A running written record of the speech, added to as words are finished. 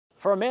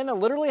For a man that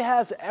literally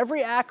has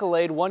every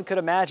accolade one could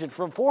imagine,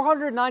 from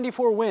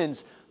 494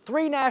 wins,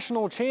 3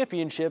 national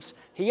championships,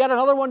 he got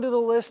another one to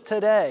the list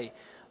today.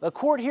 The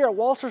court here at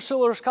Walter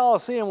Sillers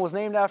Coliseum was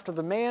named after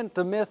the man,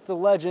 the myth, the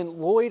legend,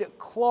 Lloyd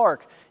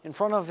Clark, in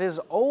front of his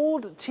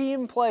old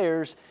team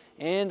players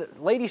and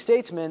Lady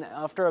Statesmen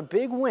after a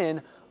big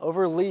win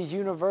over Lee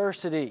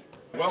University.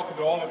 Welcome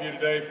to all of you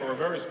today for a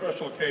very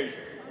special occasion.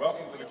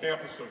 Welcome to the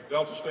campus of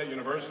Delta State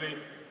University.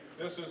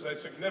 This is a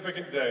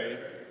significant day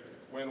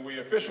when we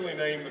officially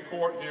name the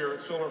court here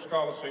at Sillers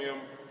Coliseum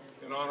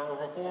in honor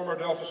of a former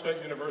Delta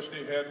State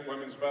University head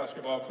women's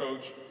basketball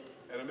coach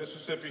and a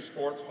Mississippi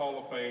Sports Hall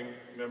of Fame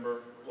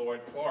member, Lloyd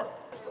Clark.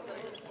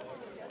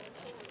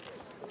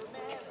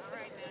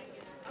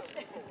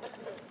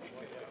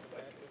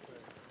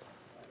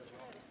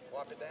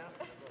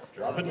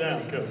 Drop it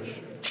down,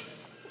 Coach.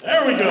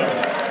 There we go.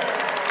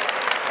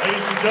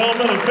 Ladies and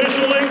gentlemen,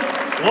 officially,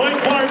 Lloyd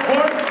Clark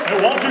Court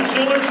at Walter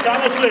Sillers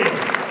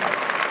Coliseum.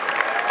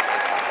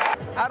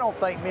 I don't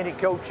think many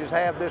coaches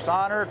have this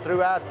honor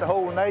throughout the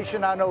whole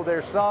nation. I know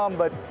there's some,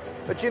 but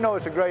you know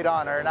it's a great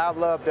honor, and I've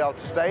loved Delta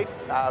State.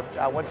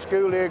 I went to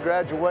school here,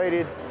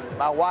 graduated,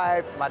 my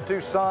wife, my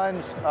 2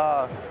 sons.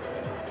 To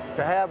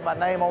have my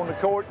name on the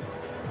court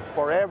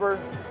forever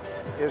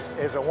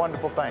is a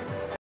wonderful thing.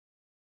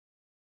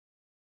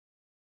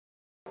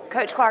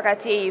 Coach Clark, I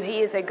tell you, he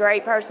is a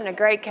great person, a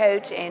great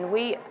coach, and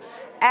we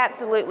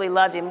absolutely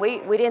loved him. We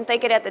didn't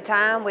think it at the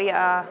time. We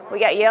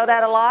got yelled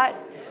at a lot.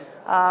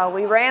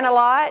 We ran a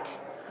lot.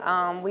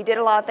 We did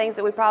a lot of things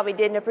that we probably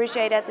didn't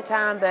appreciate at the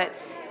time, but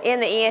in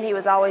the end, he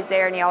was always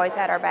there and he always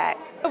had our back.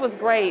 It was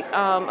great.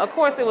 Of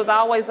course, it was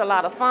always a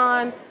lot of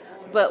fun,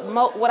 but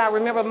what I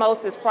remember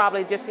most is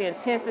probably just the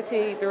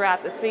intensity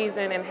throughout the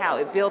season and how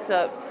it built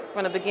up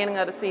from the beginning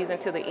of the season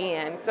to the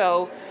end.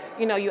 So,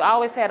 you know, you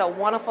always had a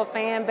wonderful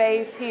fan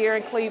base here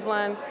in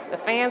Cleveland. The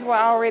fans were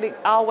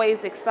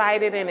always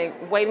excited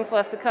and waiting for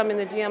us to come in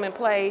the gym and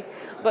play.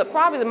 But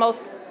probably the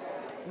most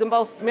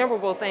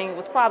memorable thing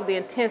was probably the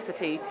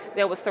intensity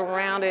that was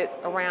surrounded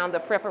around the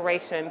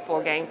preparation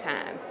for game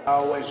time. I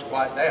always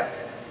quiet down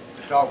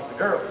to talk to the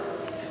girls.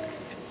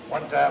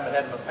 One time I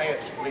had my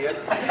pants split.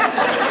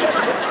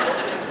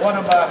 One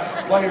of my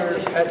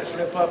players had to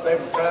slip up. They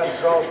were trying to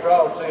draw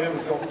straws to see who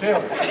was going to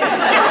tell me.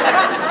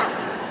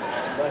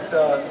 But,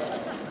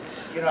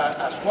 you know,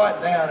 I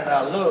squat down and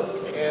I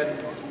look and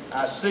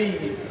I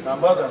see my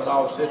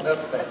mother-in-law sitting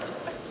up there.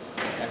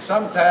 And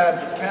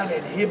sometimes it kind of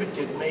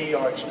inhibited me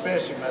or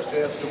expressing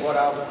myself to what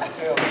I want to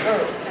tell the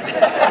girl.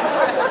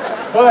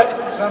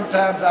 But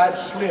sometimes I'd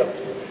slip,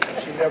 and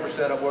she never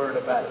said a word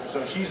about it.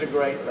 So she's a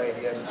great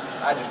lady, and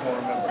I just want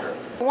to remember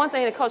her. One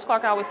thing that Coach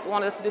Clark always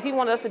wanted us to do, he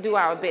wanted us to do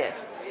our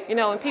best. You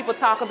know, when people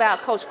talk about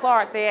Coach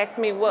Clark, they ask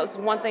me what's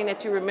one thing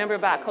that you remember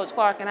about Coach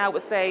Clark, and I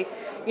would say,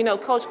 you know,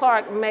 Coach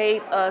Clark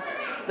made us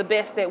the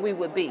best that we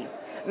would be.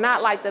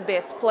 Not like the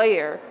best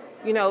player,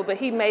 you know, but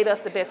he made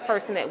us the best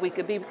person that we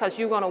could be, because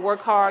you're going to work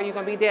hard, you're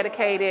going to be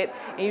dedicated,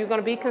 and you're going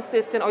to be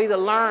consistent, or either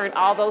learn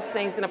all those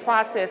things in the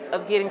process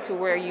of getting to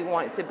where you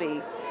want to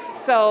be.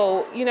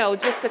 So, you know,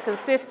 just the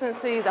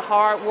consistency, the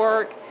hard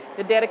work,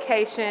 the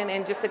dedication,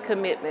 and just the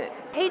commitment.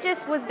 He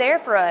just was there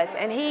for us,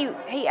 and he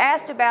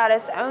asked about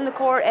us on the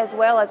court as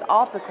well as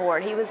off the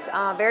court. He was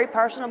very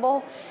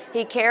personable.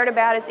 He cared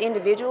about us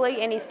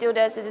individually, and he still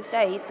does to this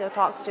day. He still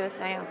talks to us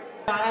now.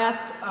 I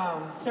asked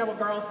several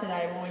girls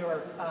today when we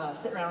were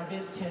sitting around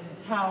visiting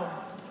how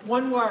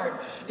one word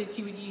that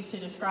you would use to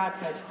describe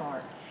Coach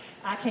Clark.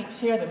 I can't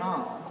share them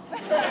all,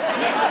 but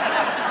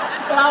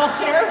I'll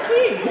share a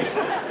few.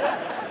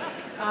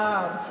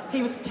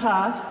 He was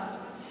tough,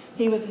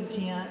 he was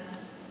intense,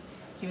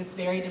 he was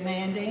very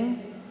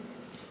demanding,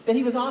 but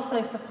he was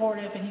also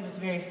supportive and he was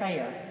very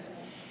fair.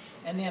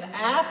 And then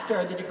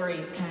after the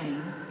degrees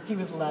came, he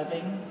was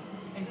loving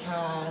and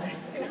kind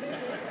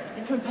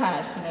and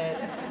compassionate,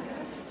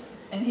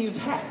 and he was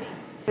happy.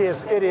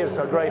 It is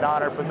a great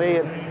honor for me,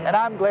 and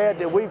I'm glad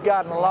that we've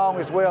gotten along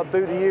as well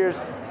through the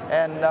years,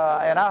 and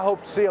I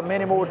hope to see him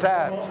many more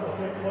times.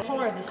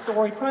 Part of the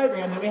story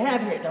program that we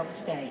have here at Delta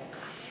State,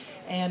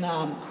 and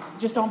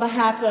just on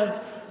behalf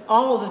of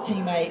all of the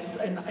teammates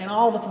and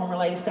all the former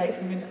Lady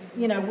Statesmen,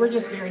 you know, we're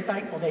just very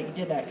thankful that you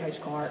did that,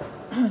 Coach Clark.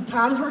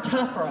 Times were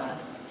tough for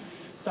us,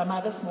 some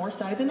of us more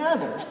so than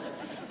others,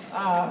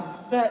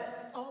 but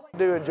I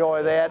do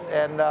enjoy that,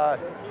 and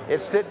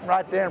it's sitting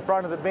right there in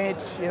front of the bench.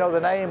 You know, the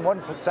name,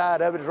 one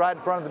side of it is right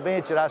in front of the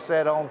bench that I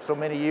sat on so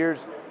many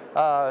years.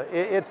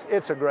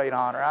 It's a great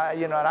honor,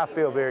 you know, and I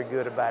feel very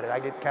good about it. I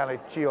get kind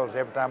of chills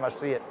every time I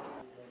see it.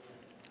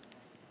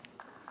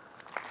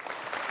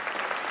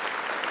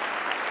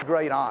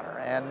 Great honor,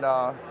 and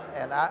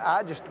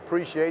I just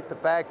appreciate the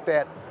fact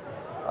that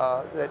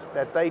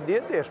that they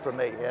did this for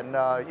me. And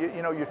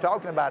you know, you're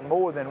talking about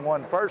more than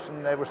one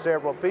person. There were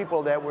several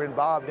people that were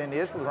involved in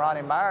this, with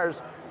Ronnie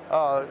Myers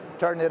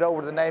turning it over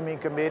to the naming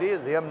committee,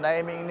 them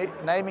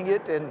naming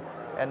it,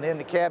 and then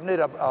the cabinet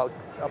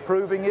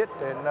approving it,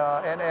 and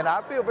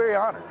I feel very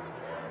honored.